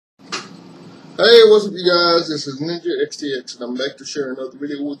Hey, what's up, you guys? This is Ninja XTX, and I'm back to share another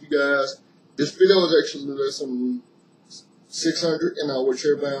video with you guys. This video is actually lesson 600 in our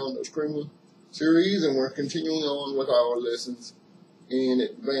Chairbound Escrima series, and we're continuing on with our lessons in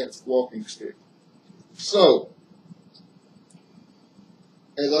advanced walking stick. So,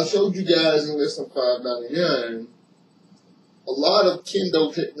 as I showed you guys in lesson 599, a lot of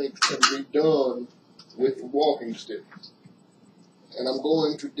kendo techniques can be done with the walking stick, and I'm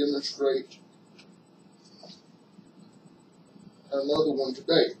going to demonstrate another one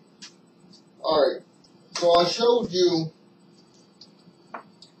today. Alright, so I showed you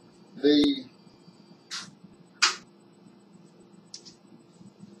the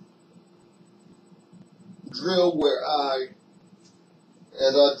drill where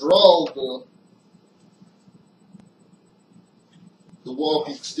as I draw the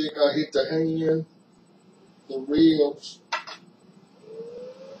walking stick, I hit the hand, the ribs,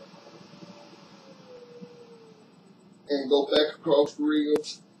 and go back across the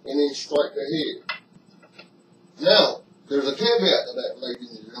ribs, and then strike the head. Now, there's a caveat to that,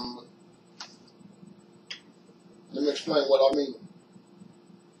 ladies and gentlemen. Let me explain what I mean.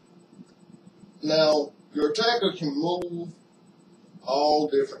 Now, your attacker can move all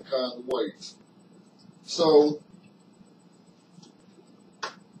different kinds of ways. So,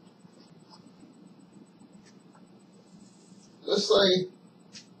 let's say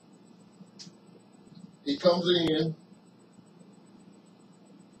he comes in,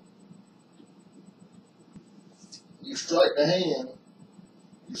 you strike the hand,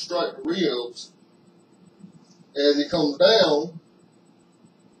 you strike the ribs. As he comes down,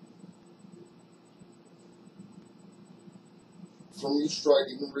 from you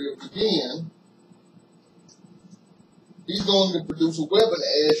striking the ribs again, he's going to produce a weapon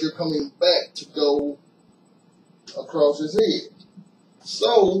as you're coming back to go across his head.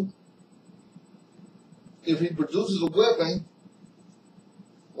 So, if he produces a weapon,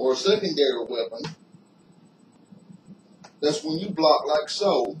 or a secondary weapon, that's when you block like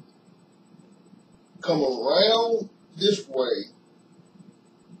so, come around this way,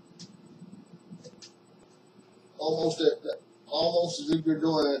 almost as if you're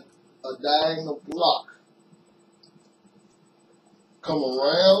doing a diagonal block. Come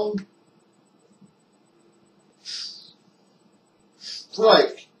around,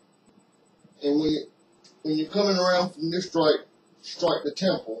 strike, and when you're coming around from this strike, strike the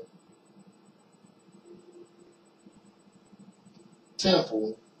temple,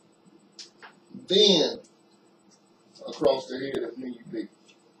 then across the head if need be.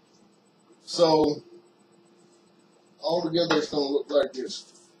 So, altogether it's going to look like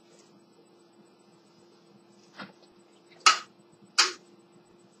this.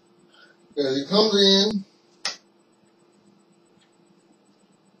 As he comes in,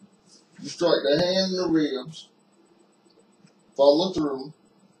 you strike the hand and the ribs, follow through.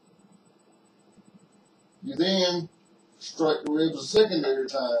 You then strike the ribs a secondary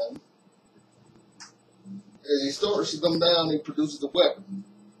time. As he starts to come down, he produces a weapon.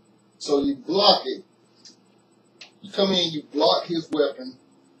 So you block it. You come in, you block his weapon.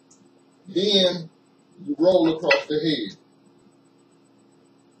 Then you roll across the head.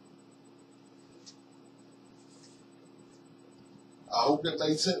 I hope that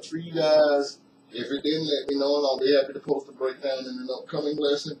made sense for you guys. If it didn't, let me know, and I'll be happy to post a breakdown in an upcoming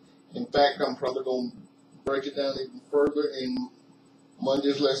lesson. In fact, I'm probably going to break it down even further in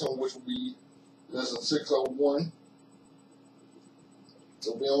Monday's lesson, which will be lesson 601.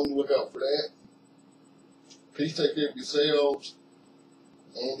 So be on the lookout for that. Please take care of yourselves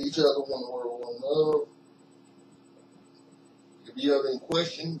and each other one world, one love. If you have any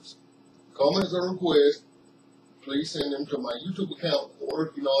questions, comments, or requests, please send them to my YouTube account, or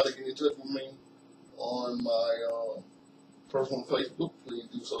if you know how to get in touch with me on my personal Facebook, please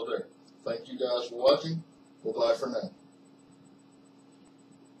do so there. Thank you guys for watching. Bye-bye for now.